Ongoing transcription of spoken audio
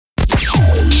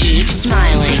Keep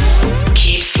smiling.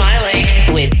 Keep smiling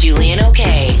with Julian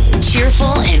O'Kay.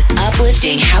 Cheerful and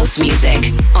uplifting house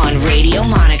music on Radio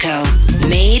Monaco.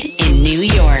 Made in New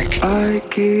York. I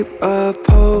keep a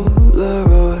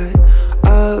Polaroid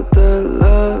of the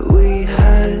love we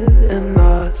had and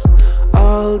lost.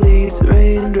 All these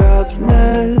raindrops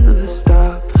never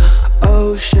stop.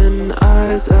 Ocean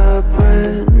eyes, a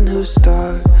brand new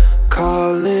start.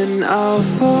 Calling out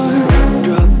for a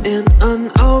drop in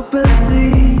an open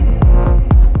sea.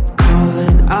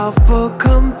 Calling out for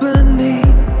company.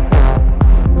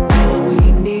 All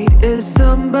we need is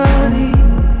somebody.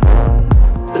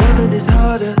 Loving is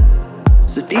harder,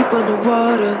 so deep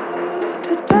underwater.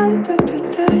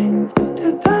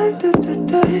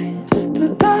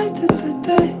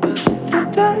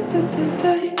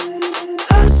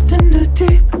 Lost in the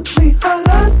deep, we are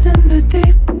lost in the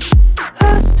deep.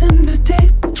 Lost in the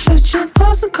deep, searching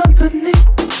for some company.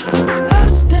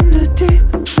 Lost in the deep,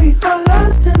 we are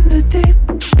lost in the deep.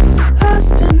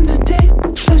 Lost in the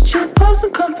deep, searching for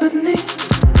some company.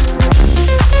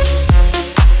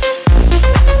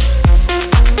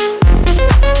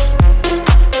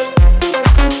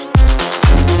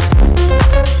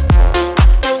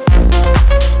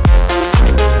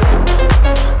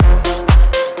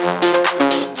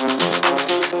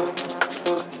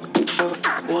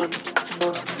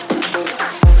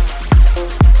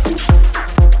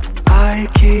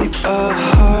 A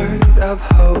heart of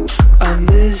hope, a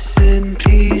missing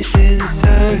piece in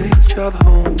search of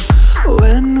home.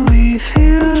 When we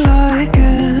feel like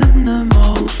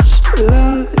animals,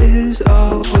 love is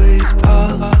always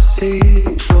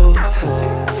possible.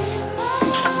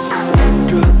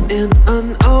 Drop in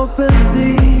an open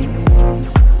sea,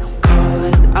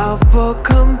 calling out for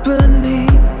company.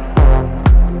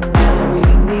 All we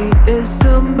need is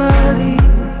somebody.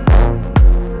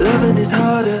 Loving is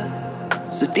harder,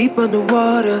 so deep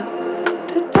underwater.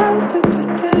 Lost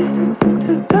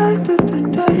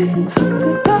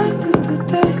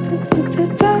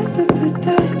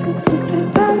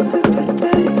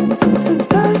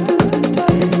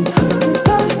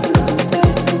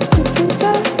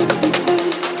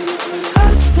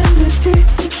in the deep,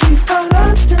 we are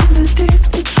lost in the deep.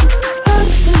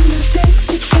 Lost in the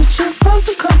deep, searching for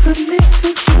some company.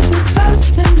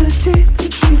 Lost in the deep,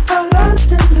 we are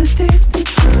lost in the deep.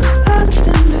 Lost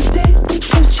in the deep,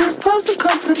 searching for some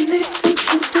company.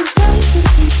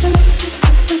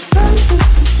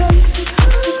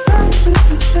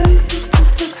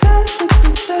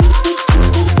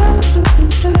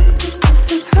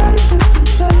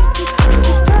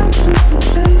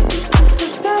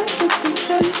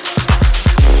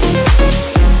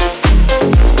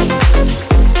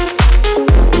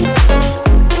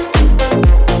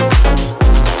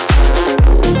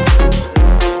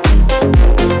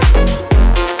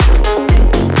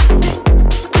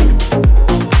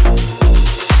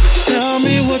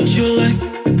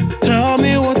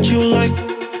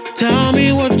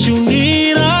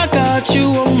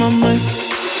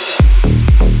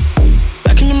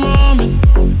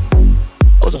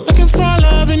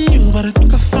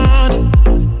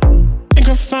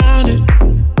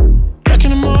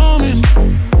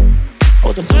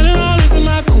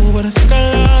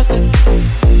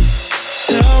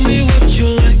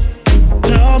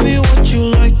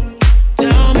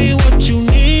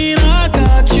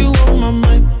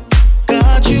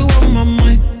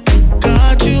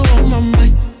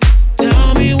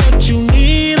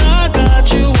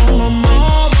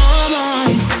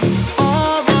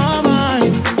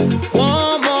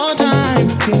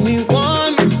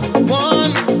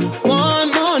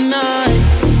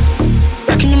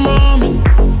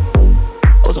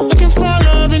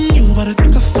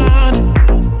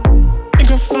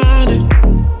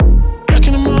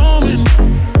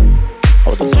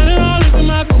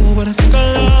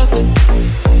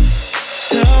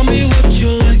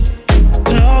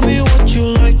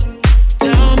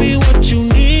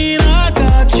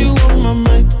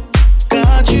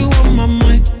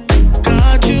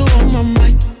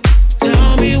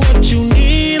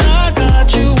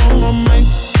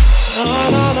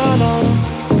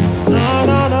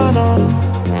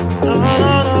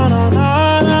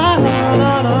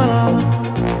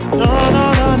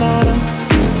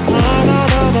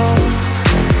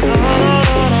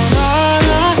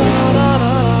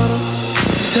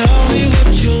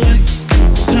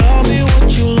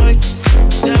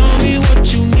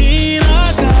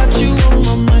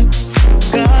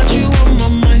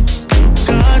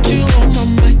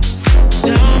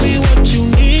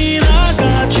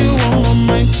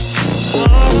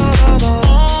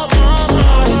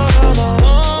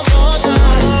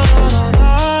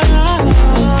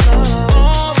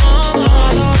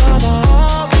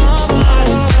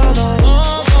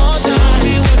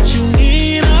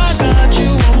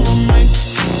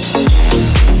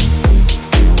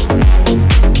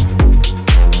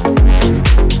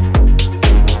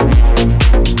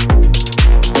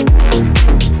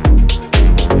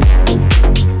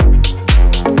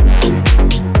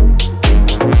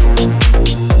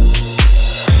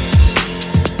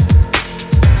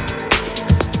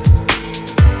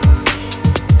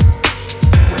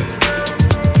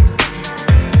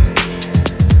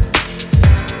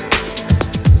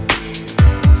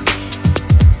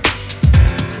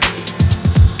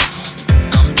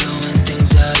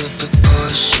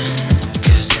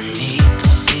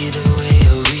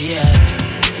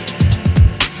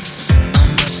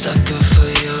 sucker for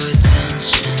your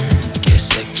attention.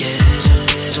 Guess I get a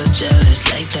little jealous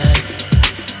like that.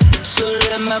 So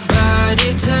let my body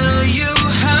tell you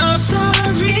how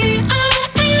sorry I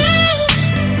am.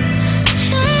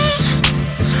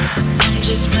 I'm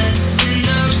just messing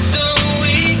up so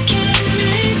we can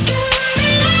make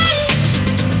amends.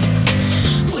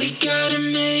 We gotta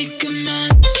make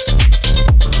amends.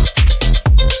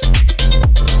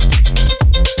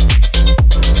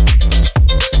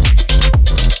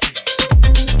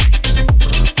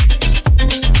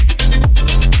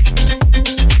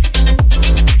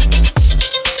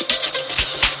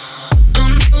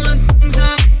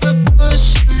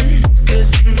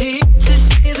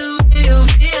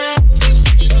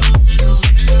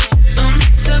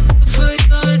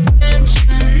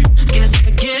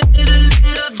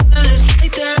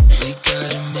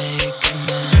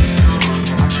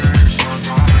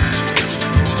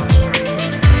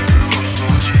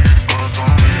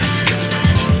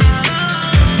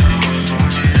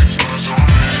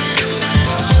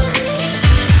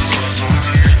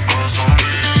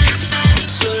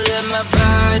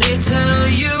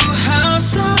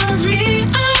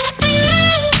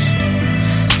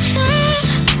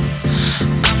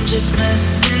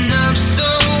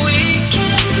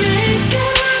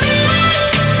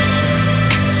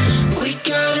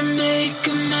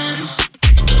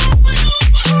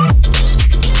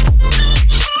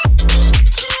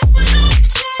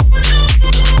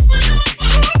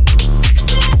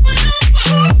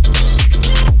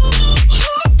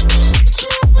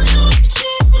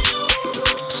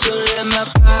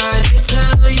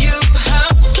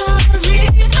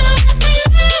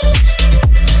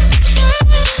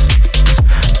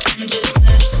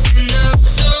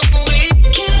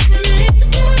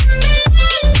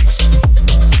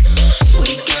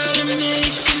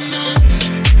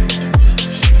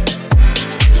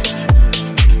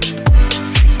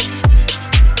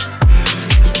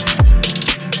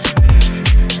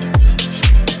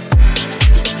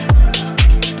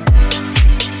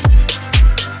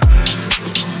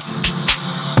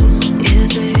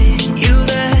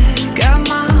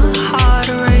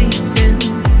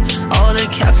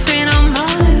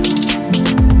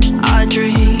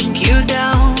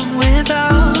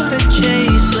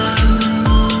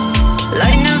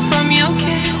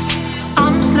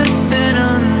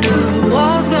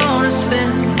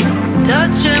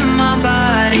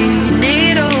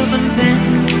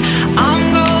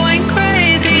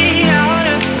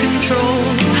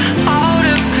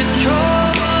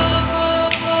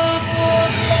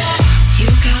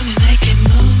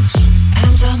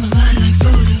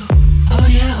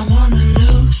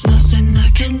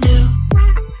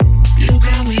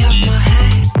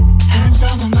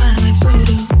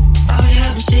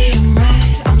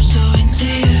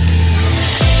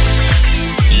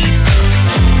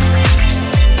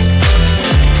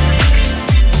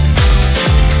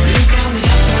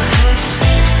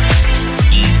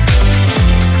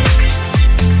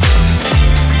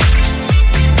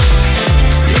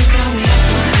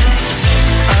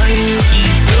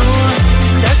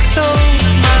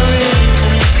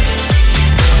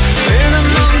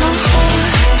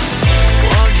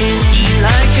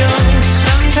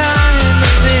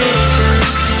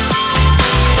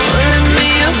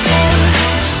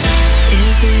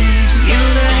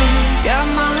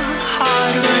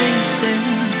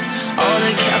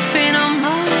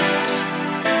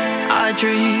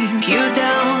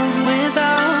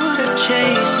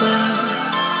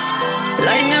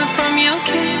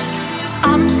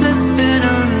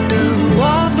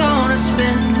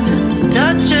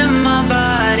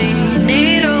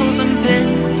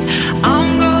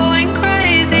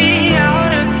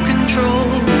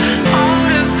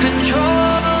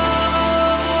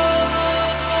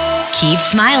 Keep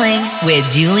Smiling with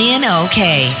Julian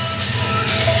O.K.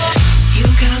 You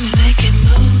got me making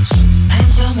moves,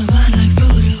 hands on my mind like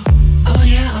voodoo. Oh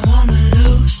yeah, I'm on the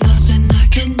loose, nothing I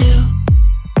can do.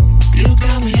 You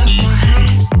got me off my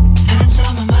head, hands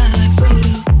on my mind like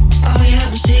voodoo. Oh yeah,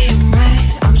 I'm seeing red,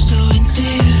 I'm so into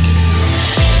you.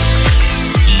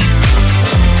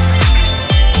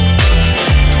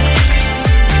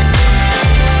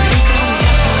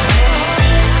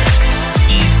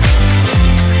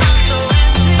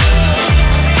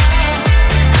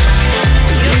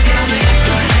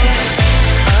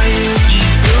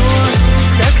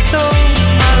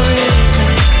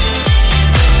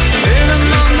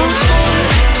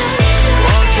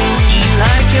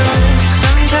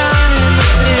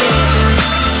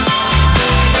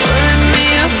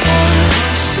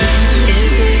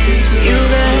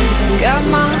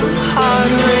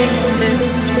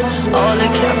 All the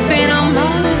caffeine on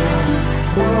my lips,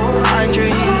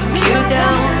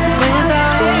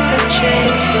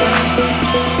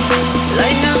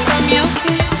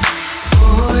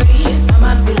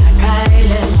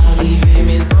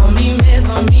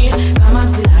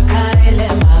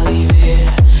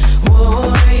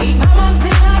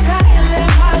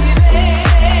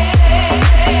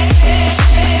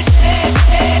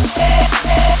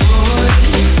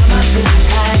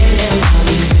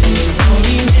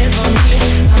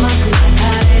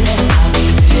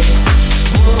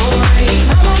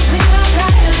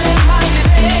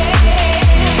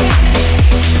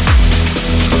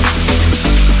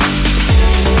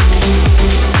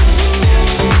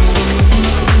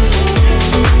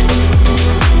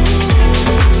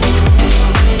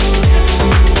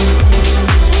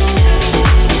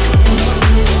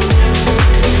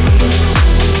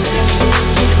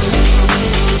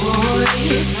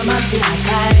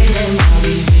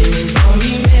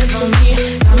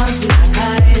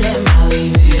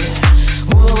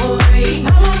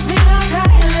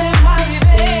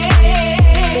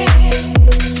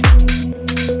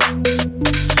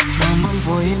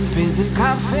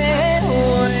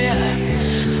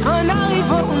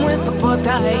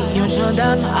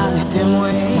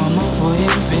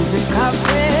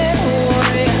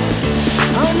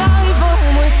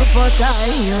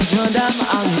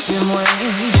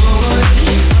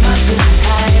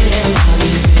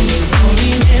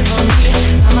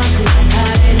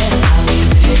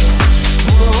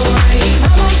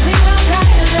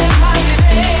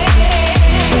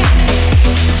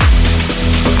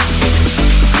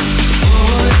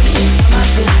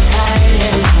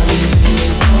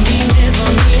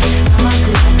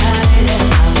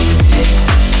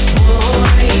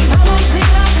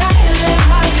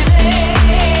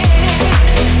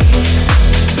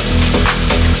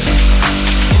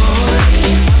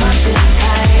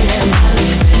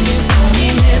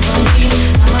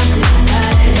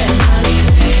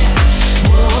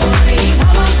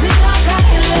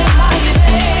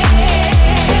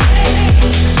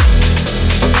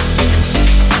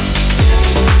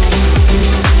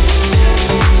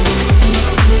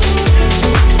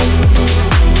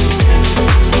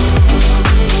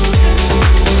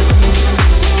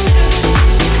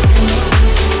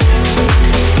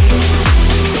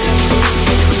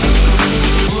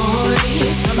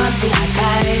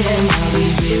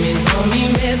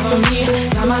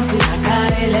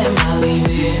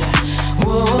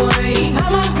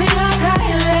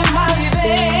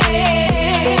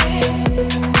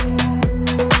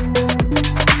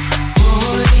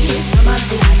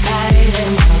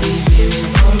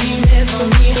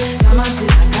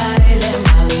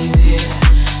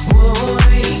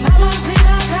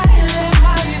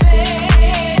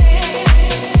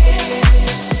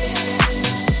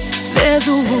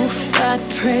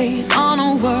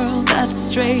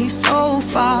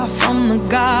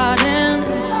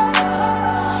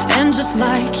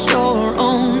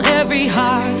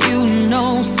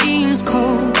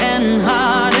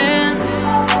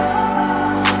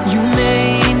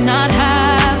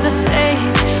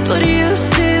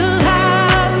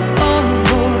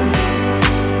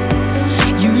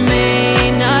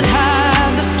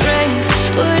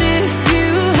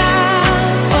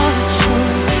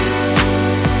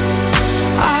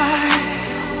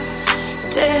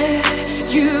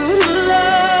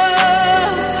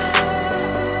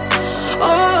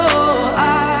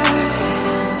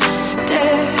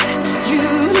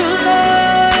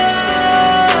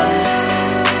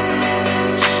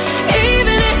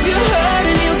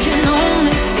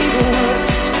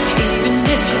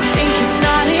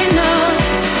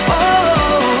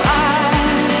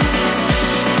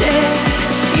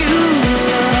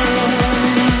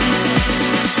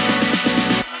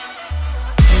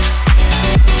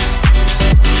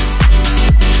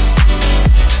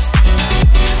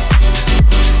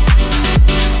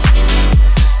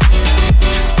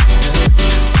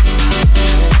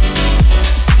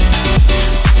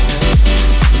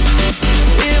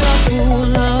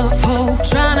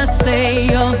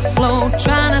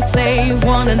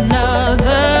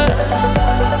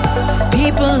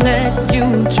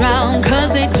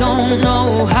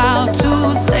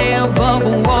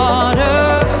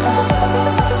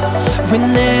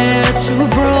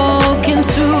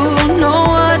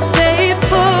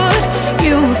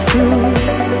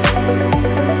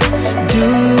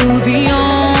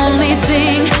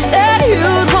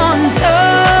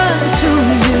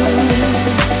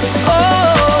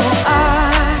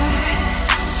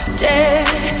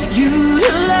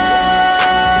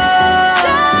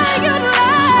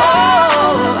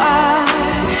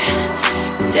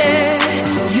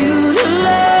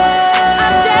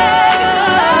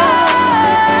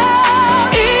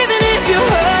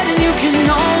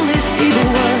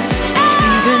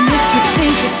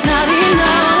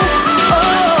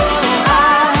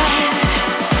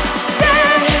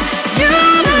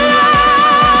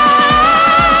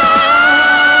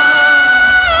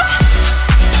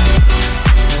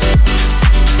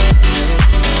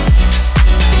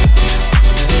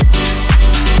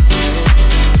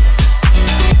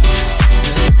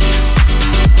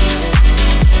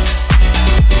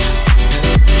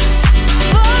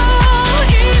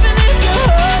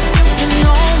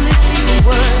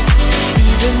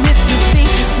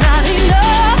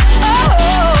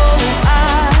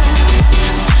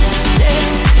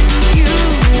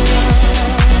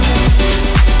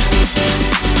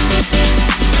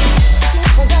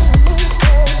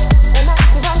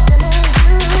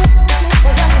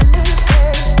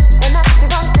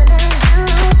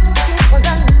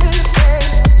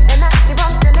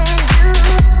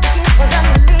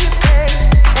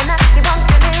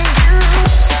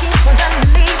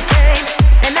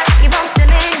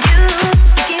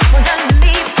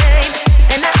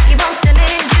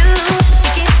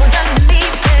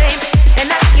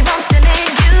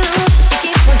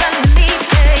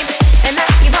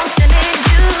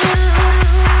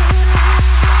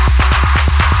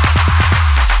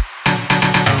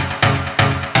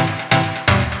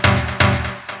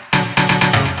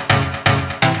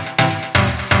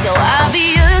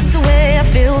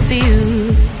 for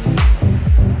you,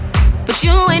 but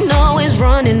you ain't always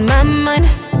running my mind.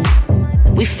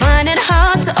 We find it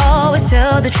hard to always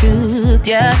tell the truth,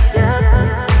 yeah.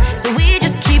 So we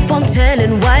just keep on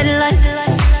telling white lies. It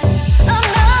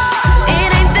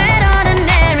ain't that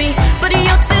ordinary, but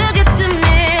you're too good to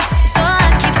miss. So I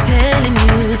keep telling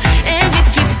you, and you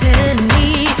keep telling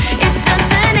me. It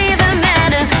doesn't even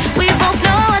matter, we both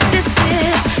know what this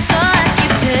is. So I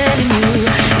keep telling you,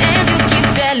 and you keep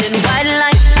telling white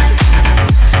lies.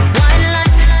 White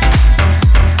lies.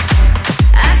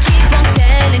 I keep on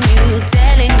telling you,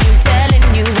 telling you, telling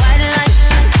you white lies.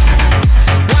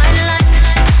 White lies.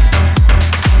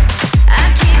 I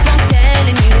keep on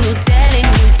telling you, telling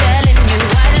you, telling you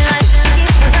white lies. You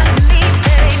keep on telling me,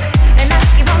 babe, and I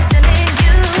keep on telling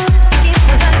you. You keep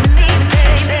on telling me,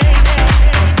 babe.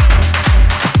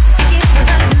 You keep on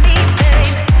telling me,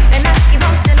 babe, and I keep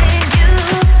on telling you.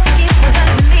 You keep on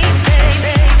telling me, babe.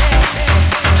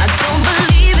 I don't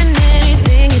believe in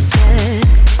anything you said,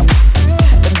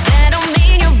 but that don't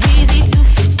mean you're easy to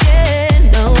forget.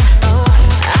 No,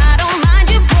 I don't mind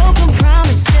your broken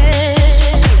promises,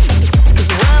 'cause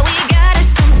what we got is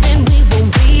something we won't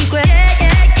regret.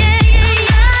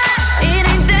 It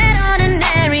ain't that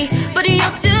ordinary, but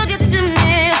you're too good to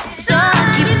miss. So I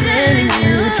keep telling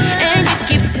you, and you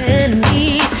keep telling me.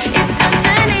 It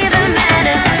doesn't even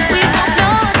matter, we both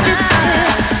know what this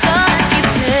is. So I keep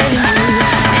telling you,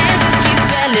 and you keep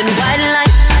telling white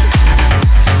lies.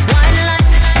 White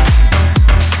lies.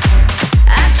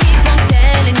 I keep on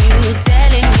telling you,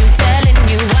 telling you, telling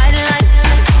you white lies.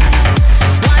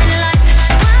 White lies.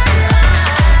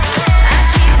 I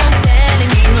keep on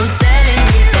telling you, telling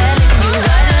you, telling you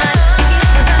white lies. You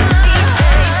keep on telling me,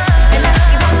 babe, and I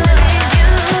keep on telling you.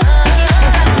 You keep on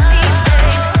telling me,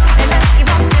 babe, and I keep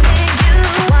on telling you.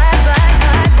 White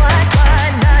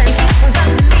lies. You keep on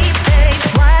telling me, babe.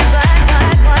 White lies.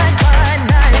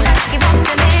 And I keep on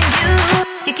telling you.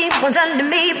 You keep on telling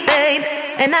me, babe,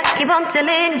 and I keep on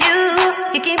telling you.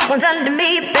 You keep on telling me,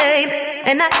 babe,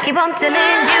 and I keep on telling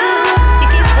you. You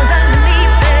keep on telling me,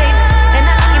 babe, and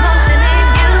I keep on telling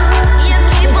you. You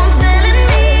keep on telling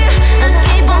me, I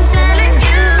keep on telling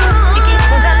you. You keep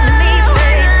on telling me,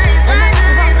 babe, and I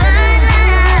keep on telling you.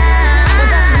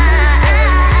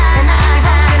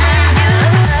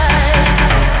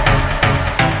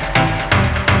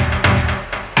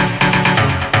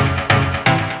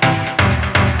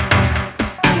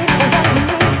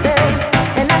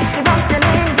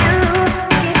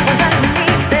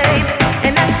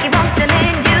 And I keep on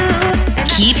telling you.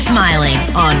 Keep Smiling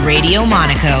on Radio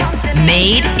Monaco,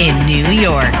 made in New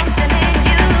York.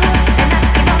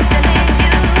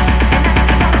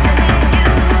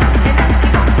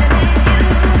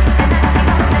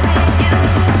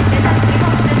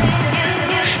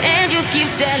 And you keep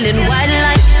telling white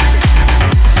lies.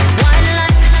 White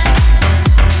lies.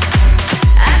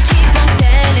 I keep on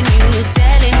telling you,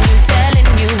 telling you, telling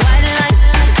you white lies.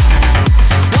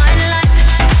 White lies.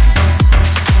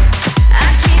 I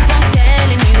keep on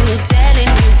telling you,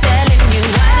 telling you, telling you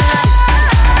white lies.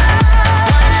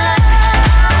 White lies.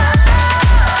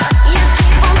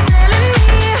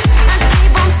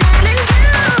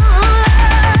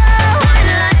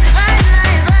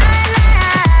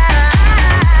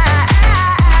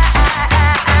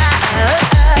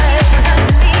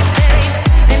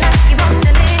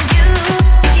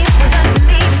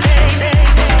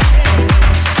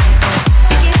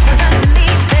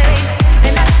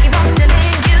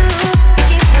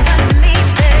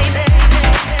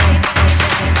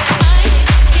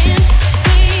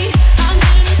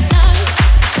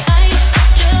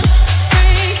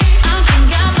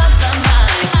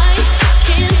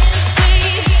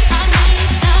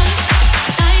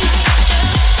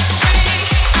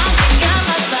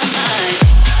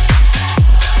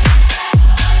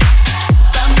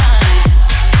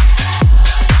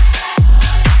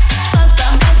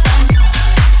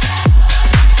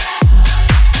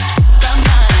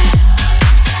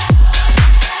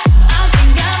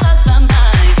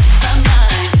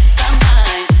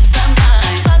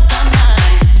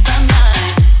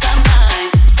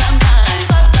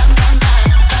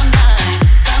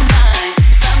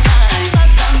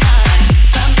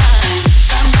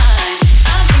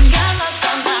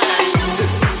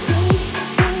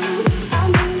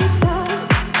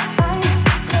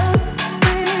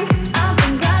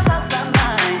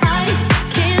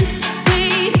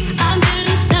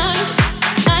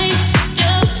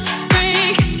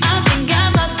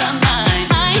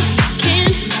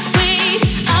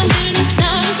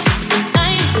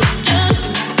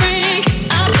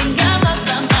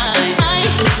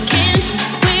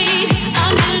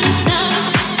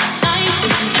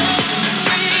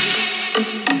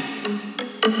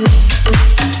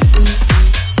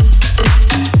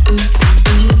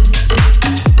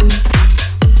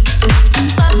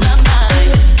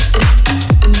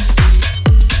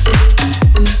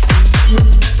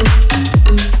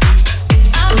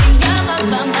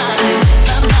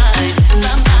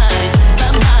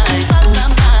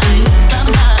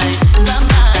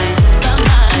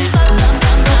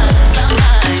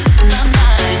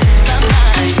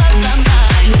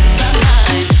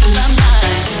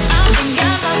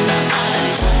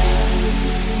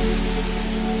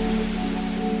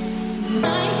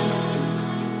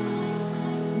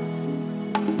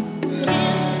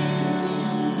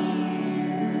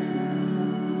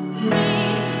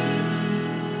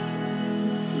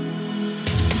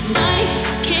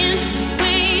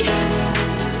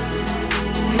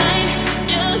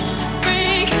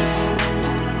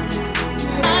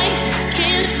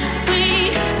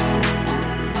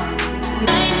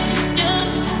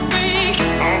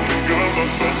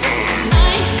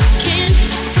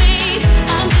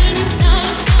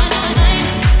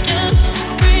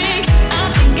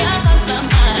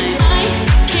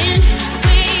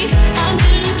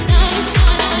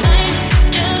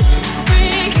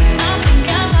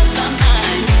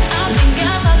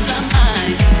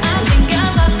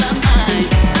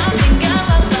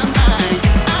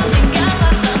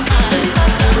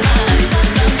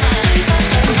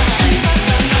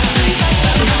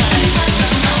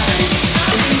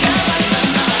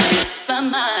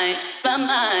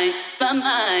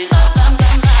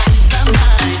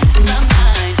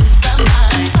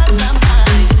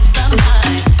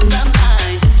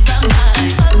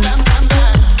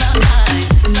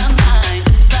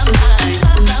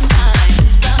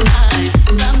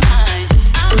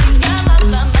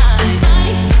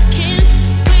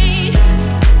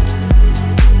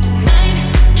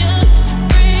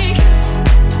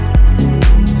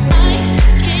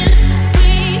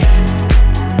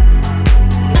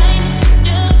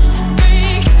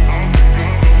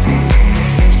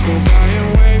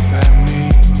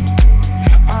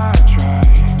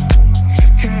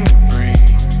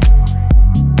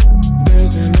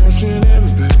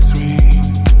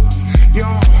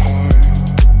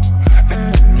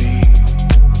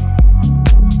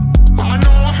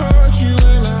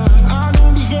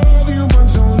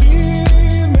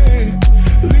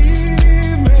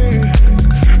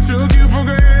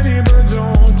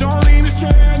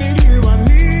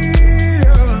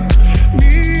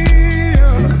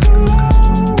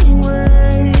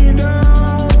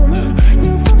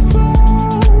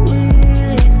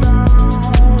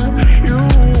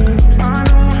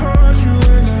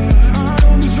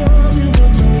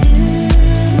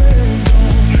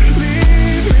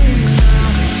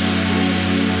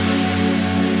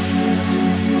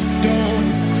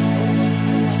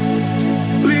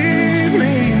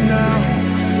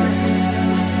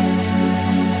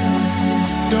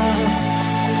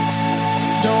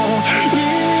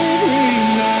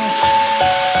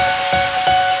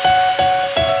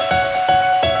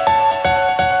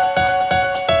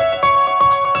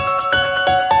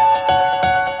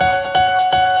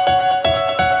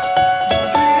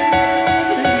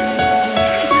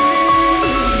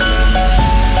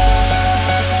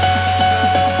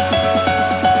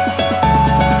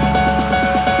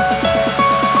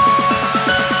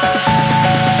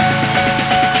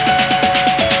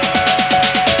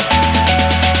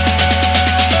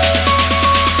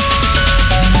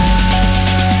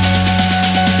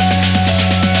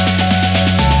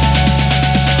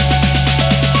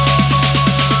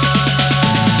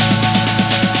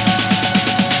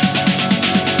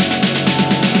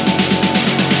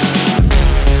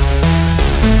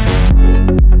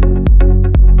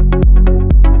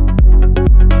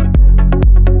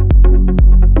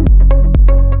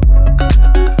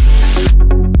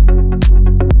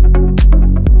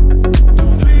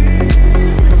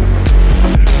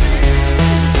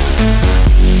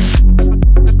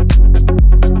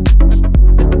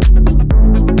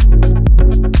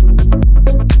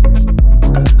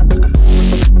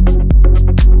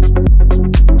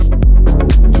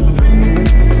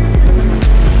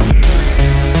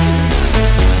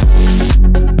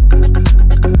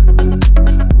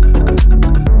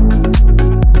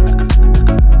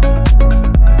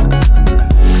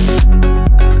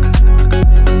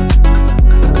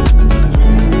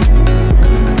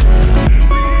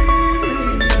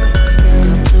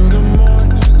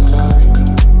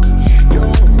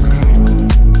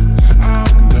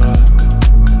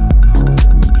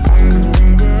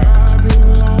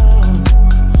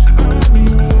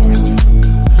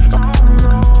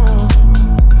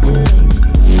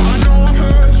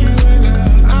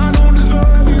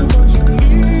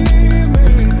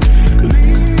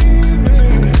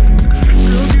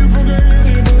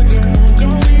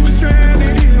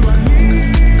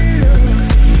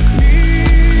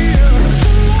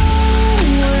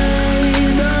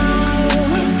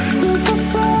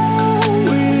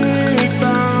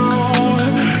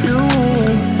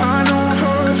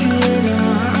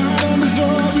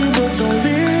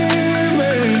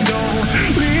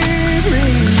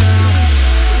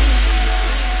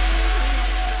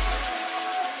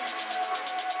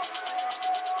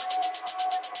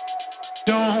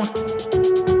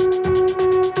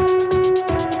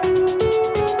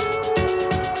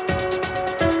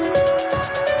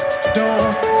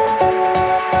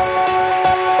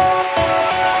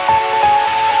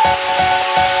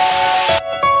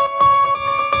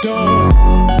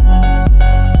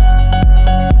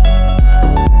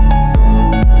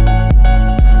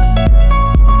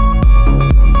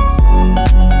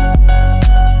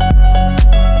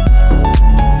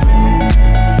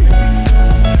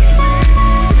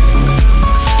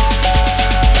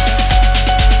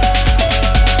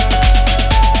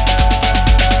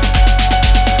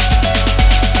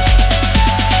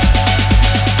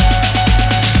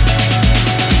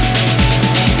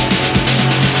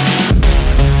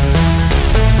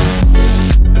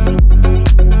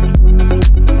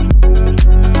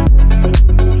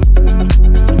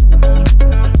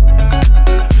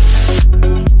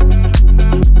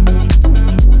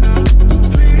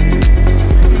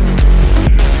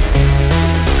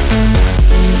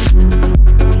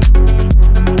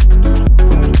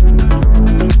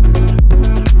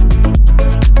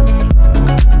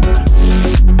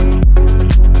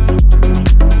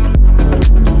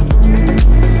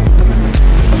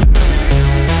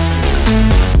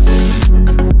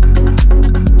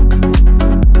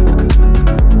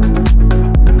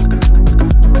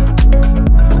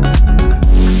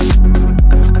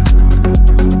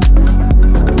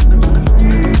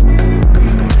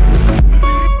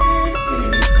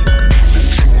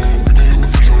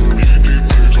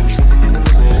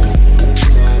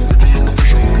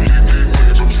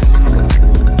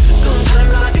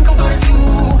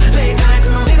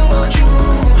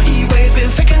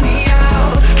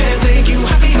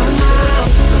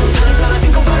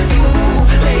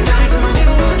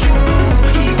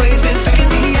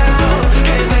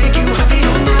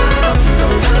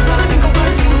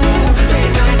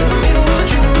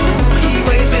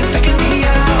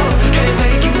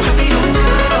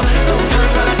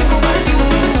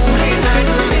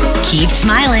 Keep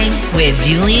smiling with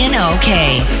Julian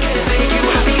OK.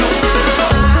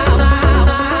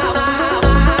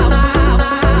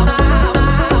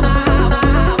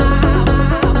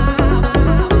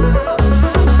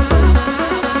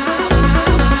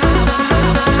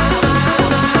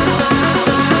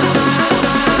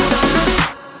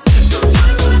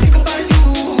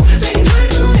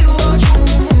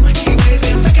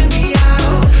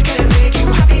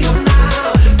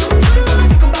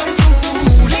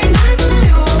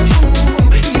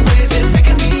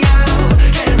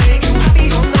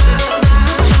 Happy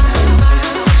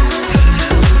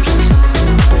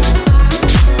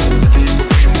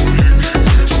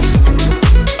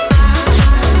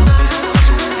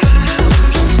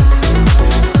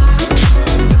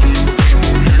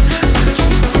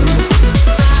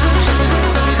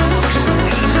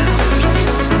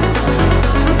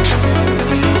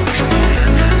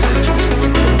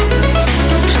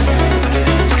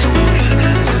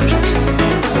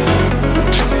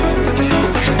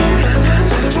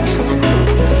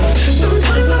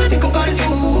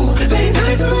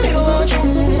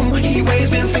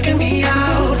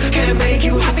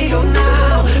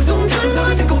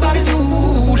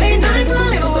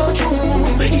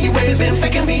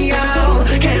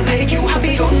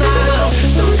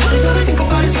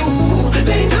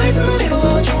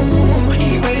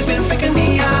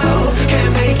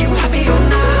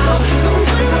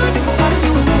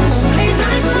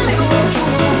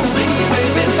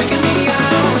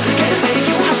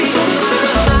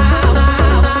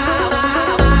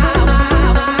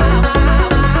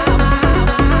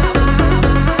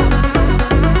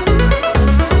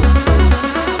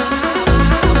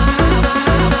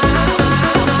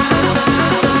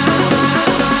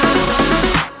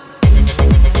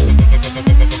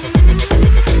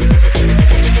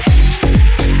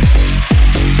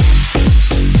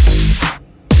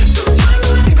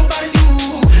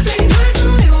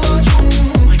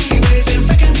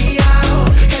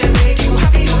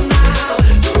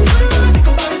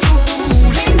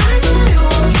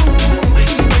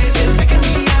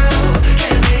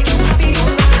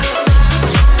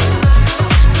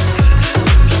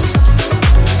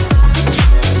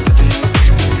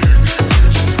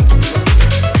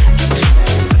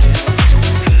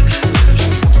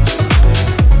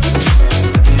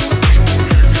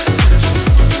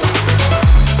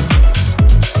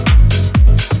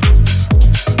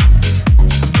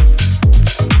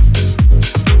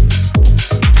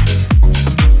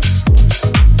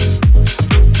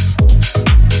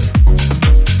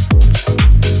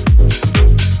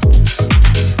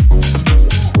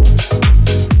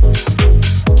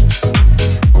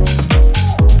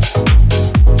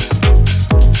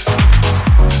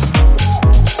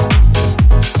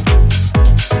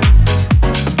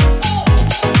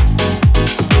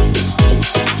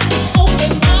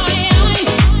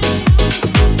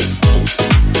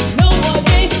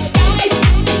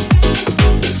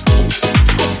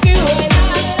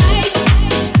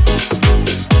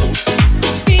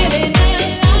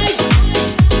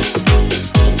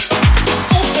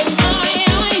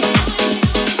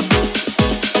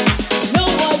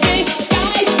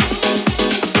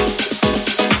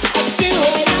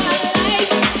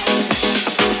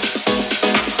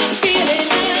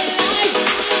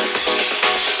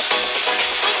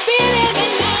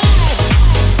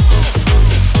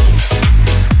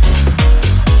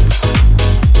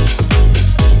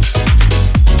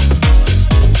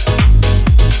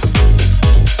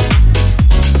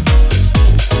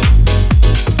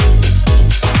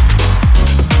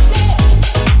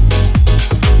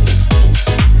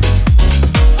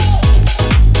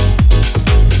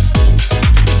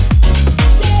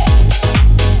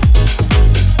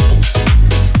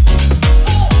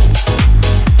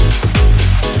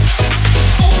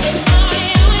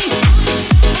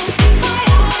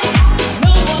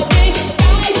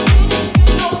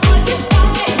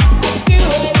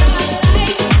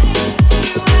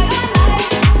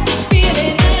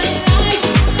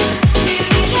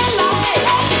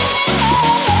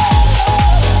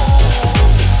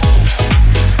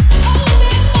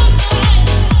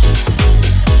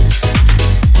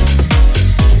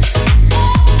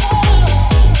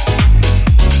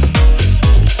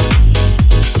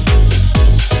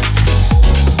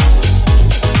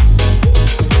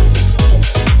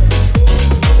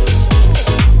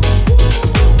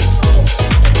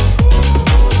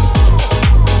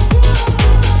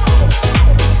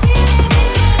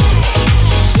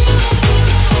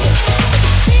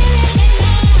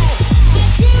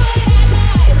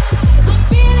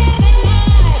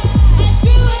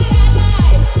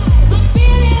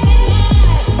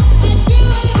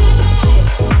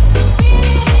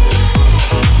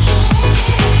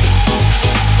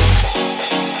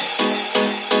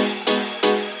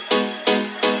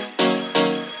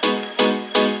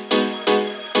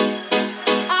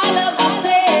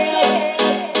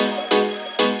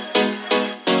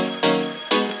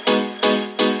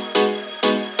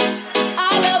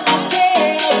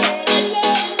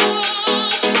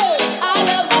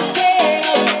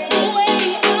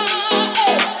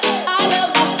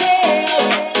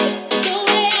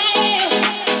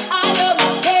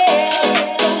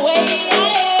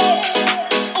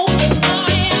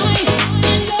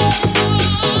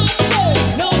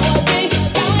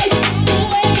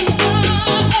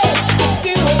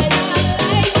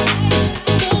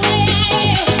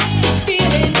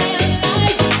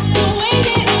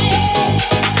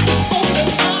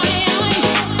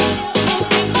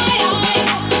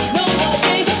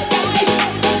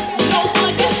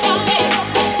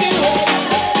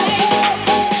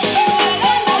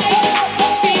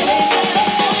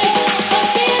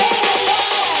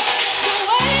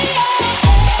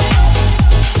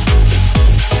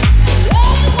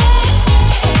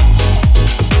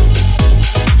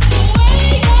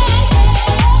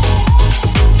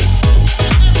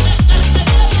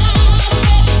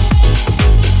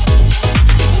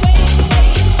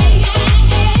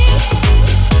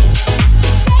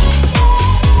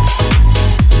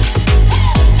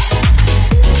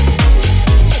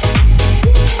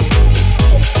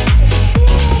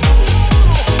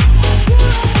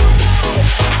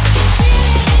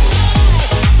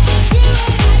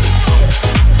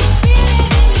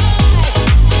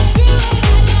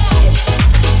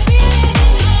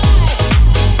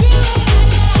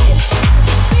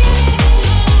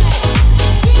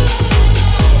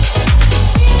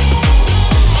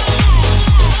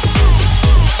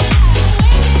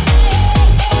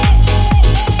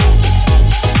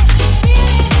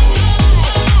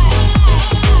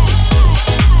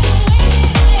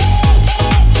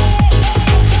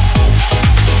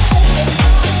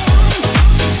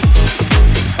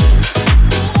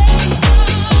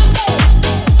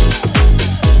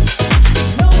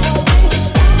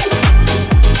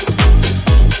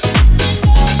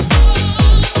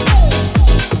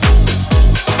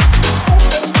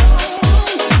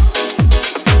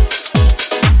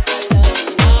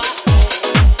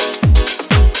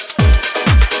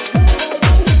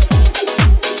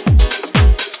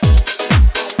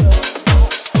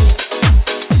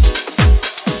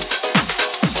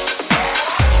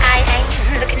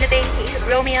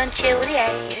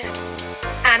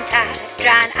I'm tired of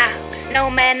drying out, no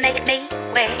man make me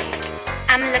wait.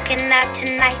 I'm looking out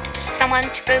tonight for someone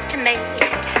to prove to me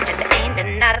that I ain't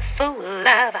another fool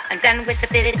lover. I'm done with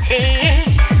stupidity.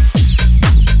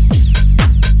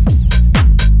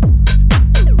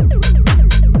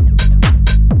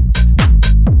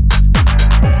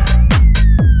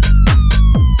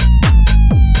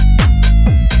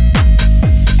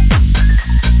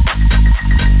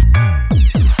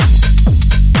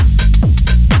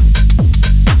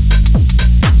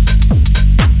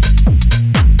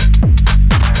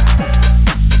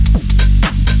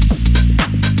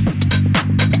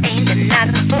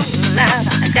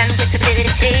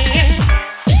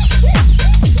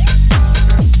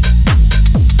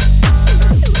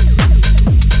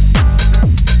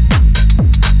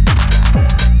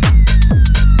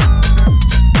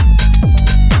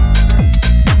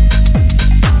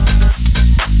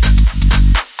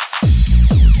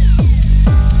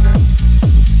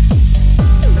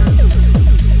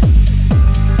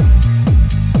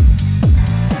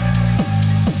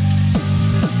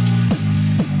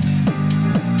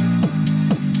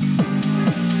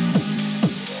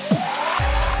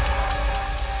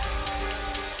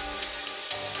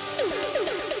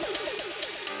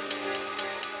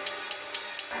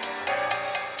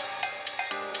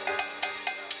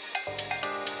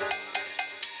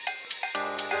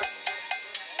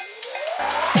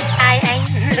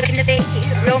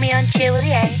 Romeo and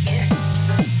Juliet.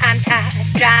 I'm tired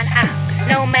of drying out, 'cause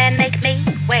no man make me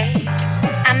wait.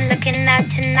 I'm looking out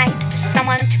tonight for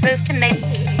someone to prove to me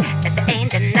that there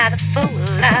ain't another fool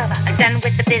lover. I'm done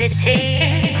with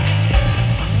stupidity.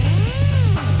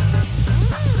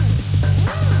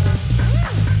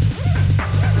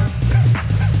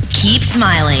 Keep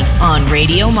Smiling on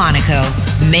Radio Monaco,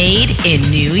 made in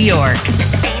New York.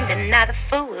 There ain't another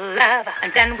fool lover.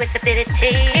 I'm done with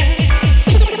stupidity.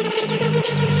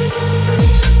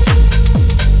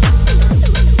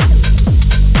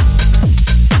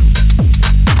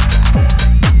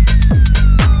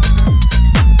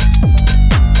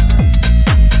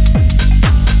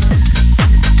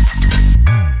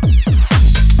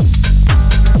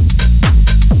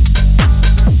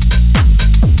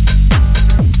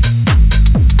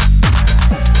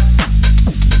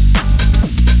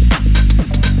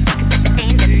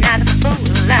 Ain't another fool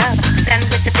lover. Done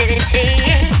with stupidity.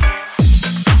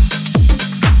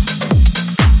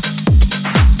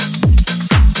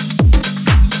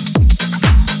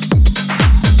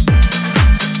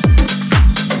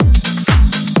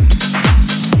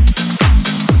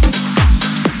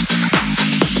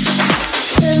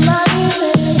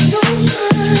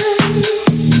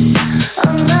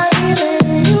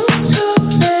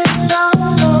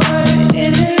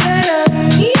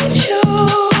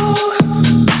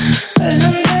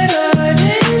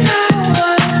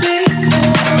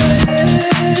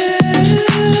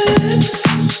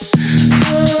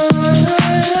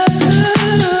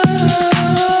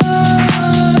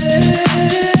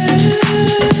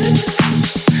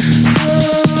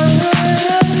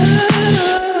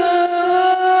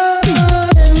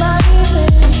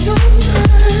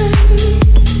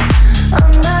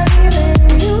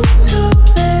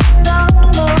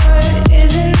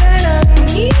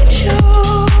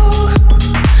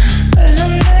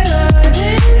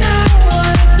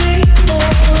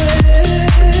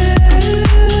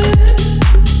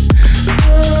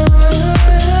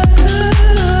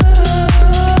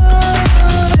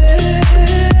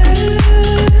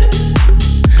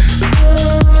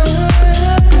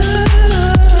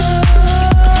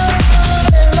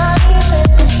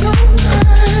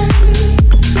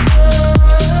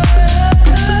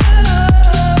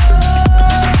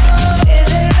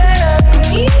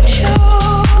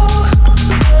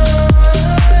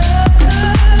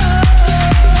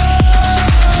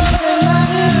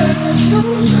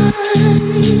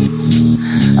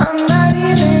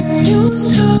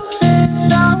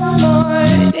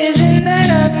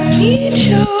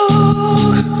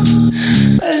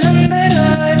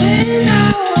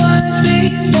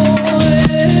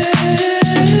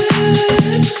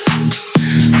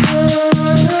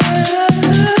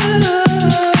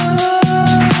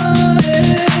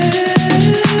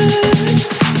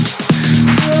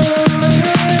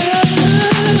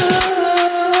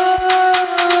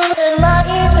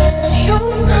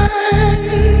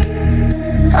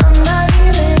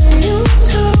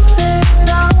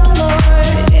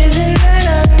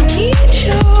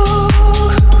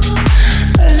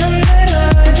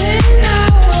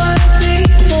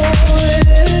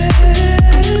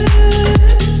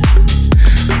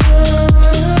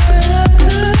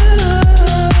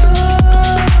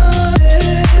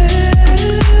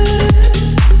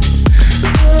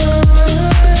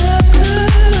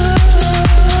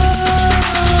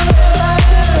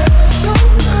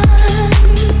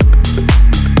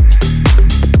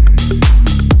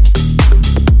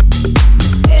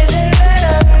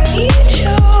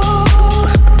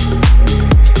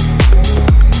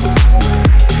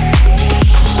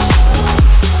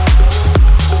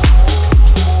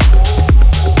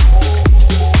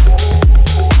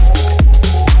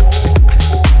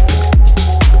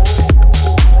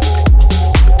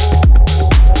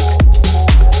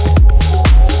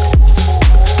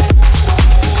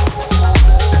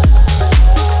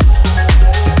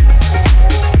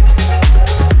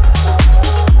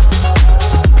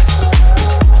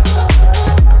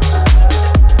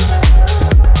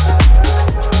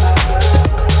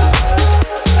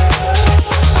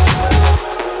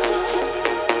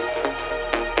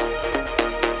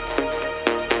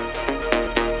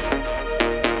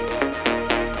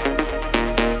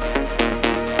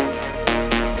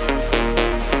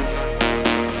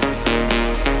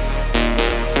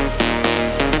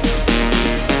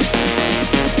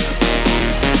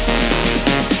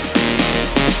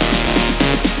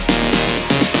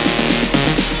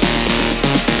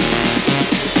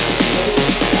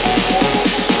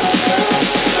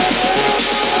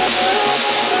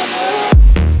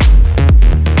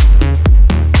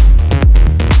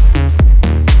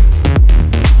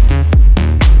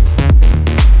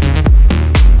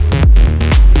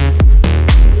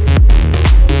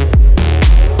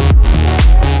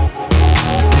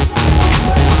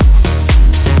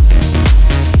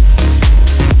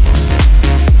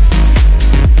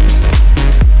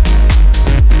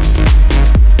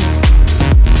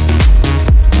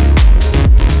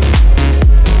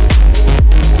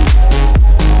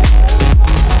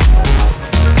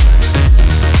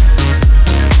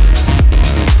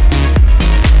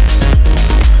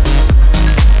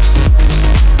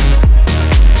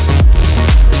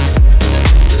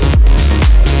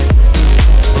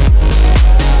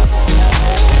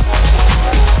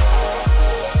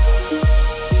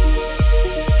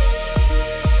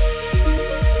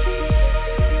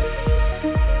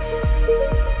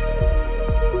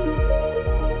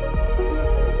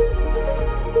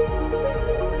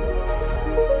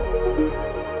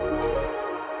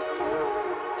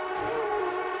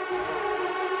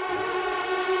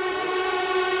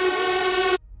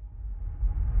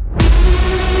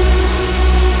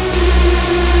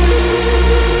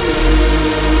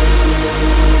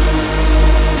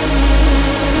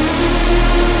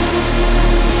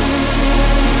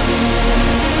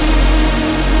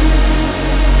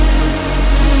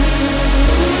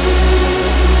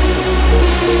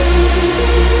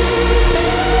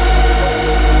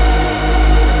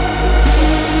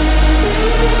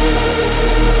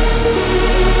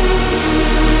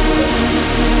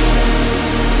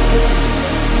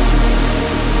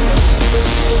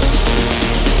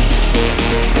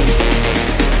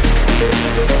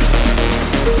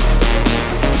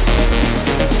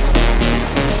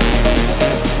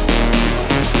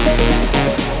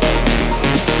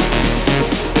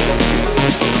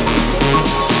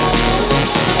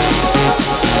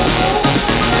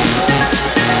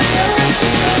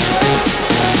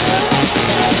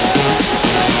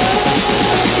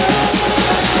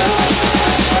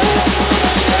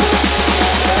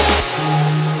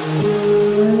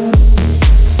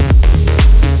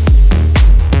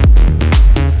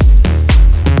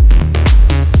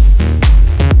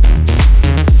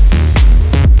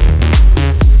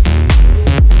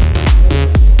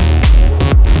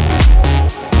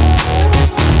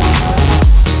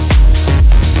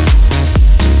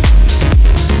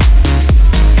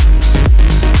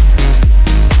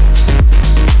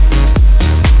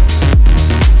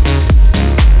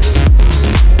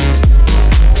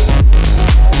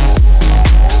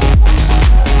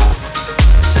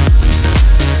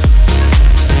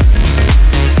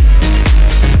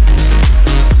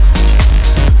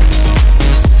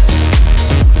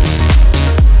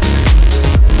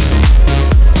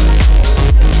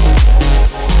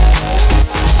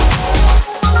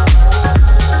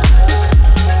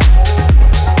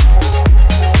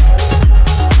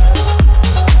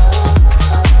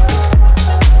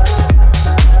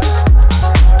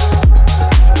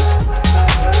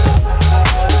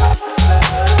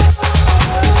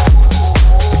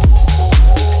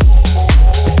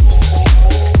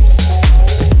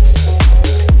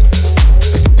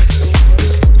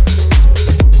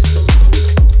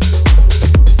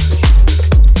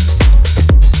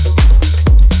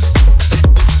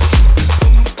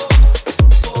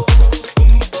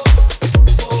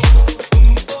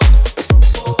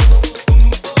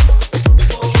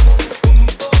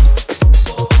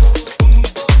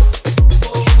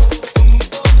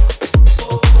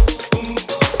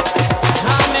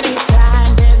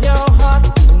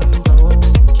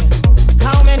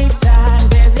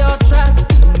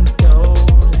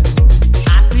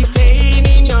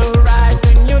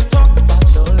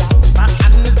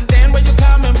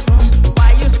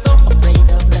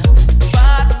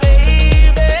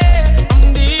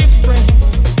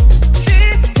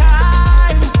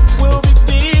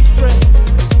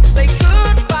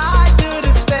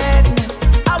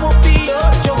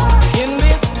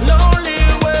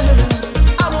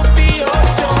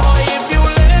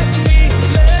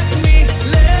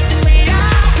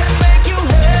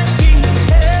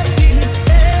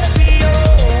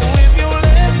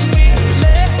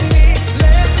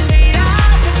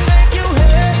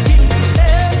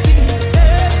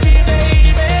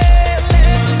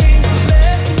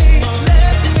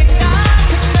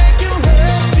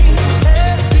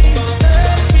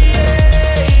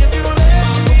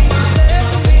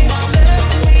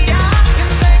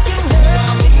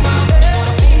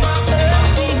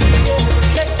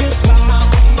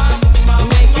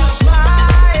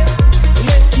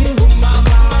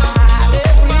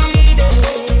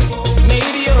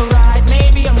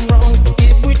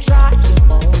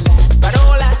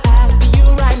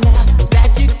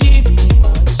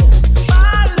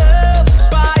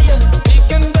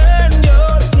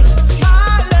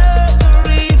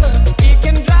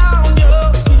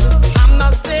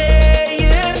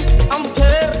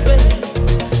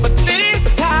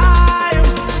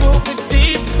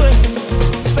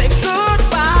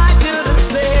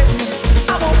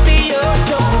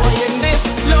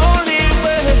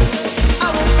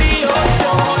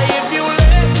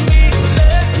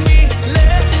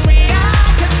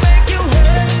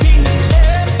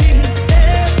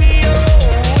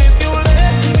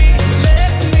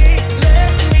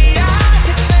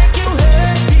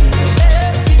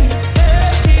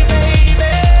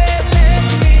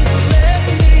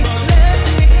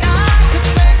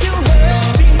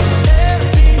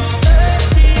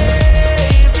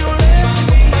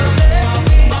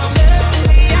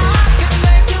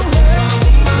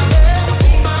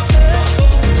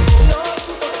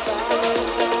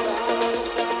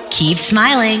 Keep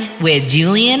Smiling with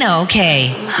Julian OK.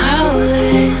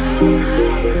 Howling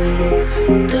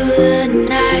through the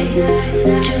night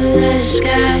to the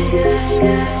sky.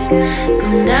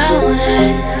 Come down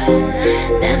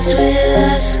and dance with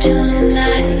us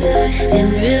tonight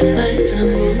in rivers of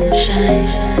moonshine.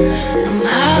 I'm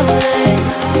howling,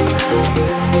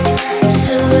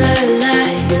 silver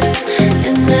light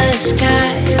in the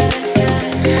sky.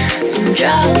 I'm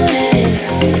drowning,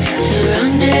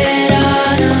 surrounded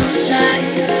on all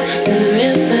sides with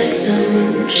rivers of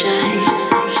moonshine.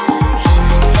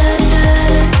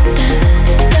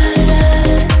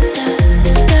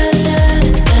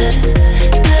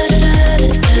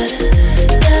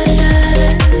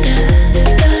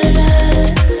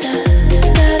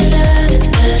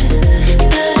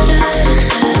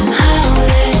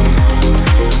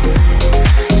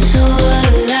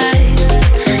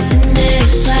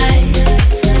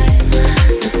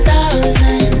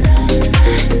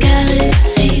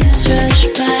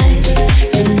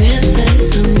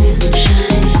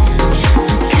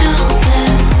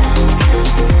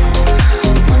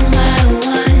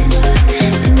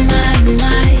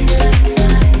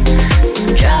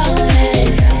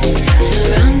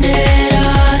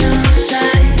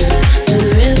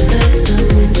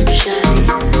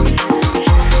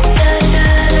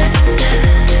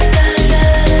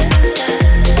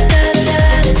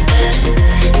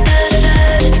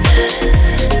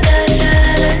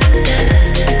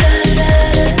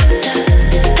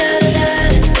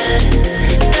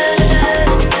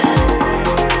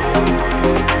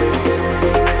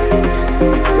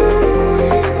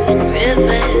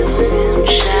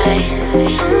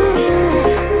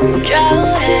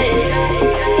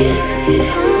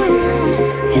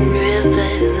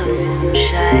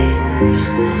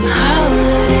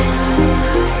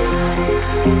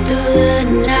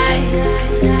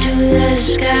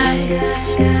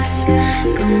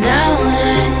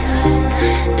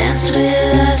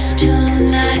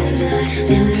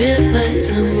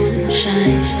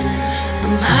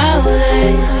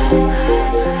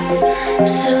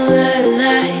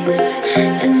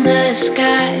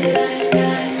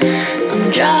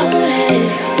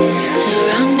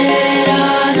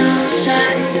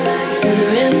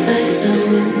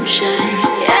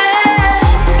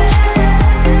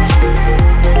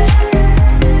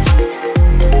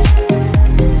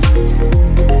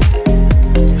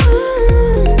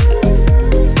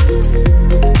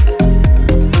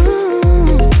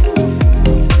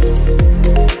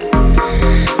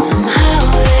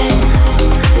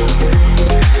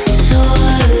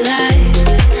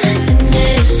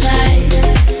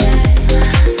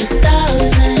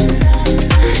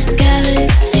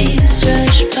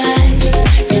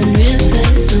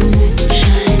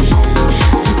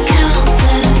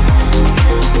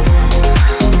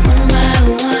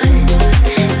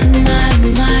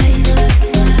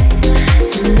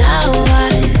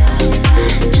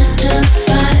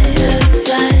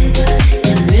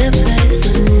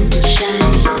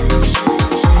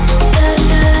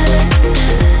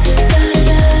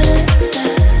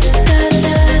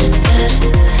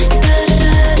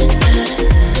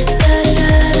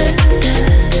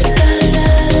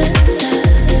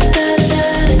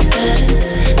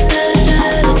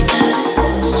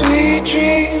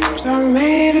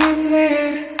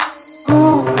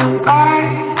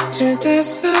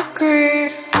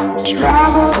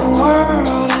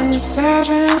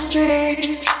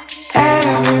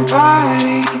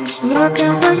 Everybody's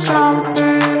looking for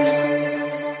something.